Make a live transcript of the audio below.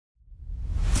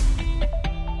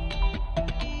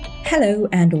Hello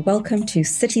and welcome to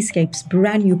Cityscape's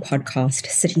brand new podcast,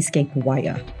 Cityscape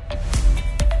Wire,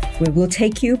 where we'll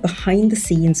take you behind the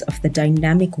scenes of the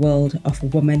dynamic world of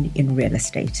women in real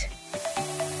estate.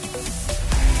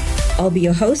 I'll be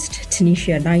your host,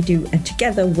 Teneshia Naidoo, and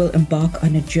together we'll embark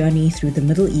on a journey through the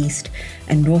Middle East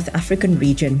and North African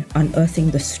region,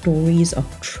 unearthing the stories of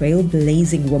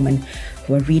trailblazing women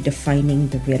who are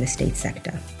redefining the real estate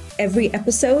sector. Every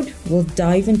episode, we'll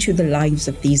dive into the lives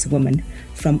of these women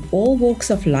from all walks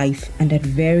of life and at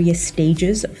various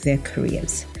stages of their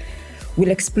careers. We'll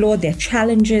explore their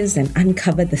challenges and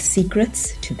uncover the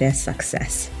secrets to their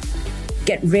success.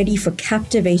 Get ready for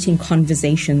captivating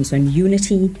conversations on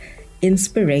unity,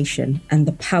 inspiration, and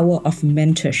the power of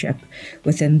mentorship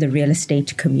within the real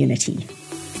estate community.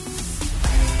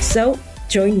 So,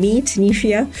 join me,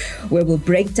 Teneshia, where we'll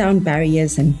break down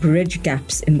barriers and bridge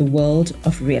gaps in the world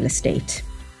of real estate.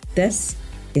 This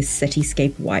is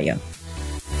Cityscape Wire.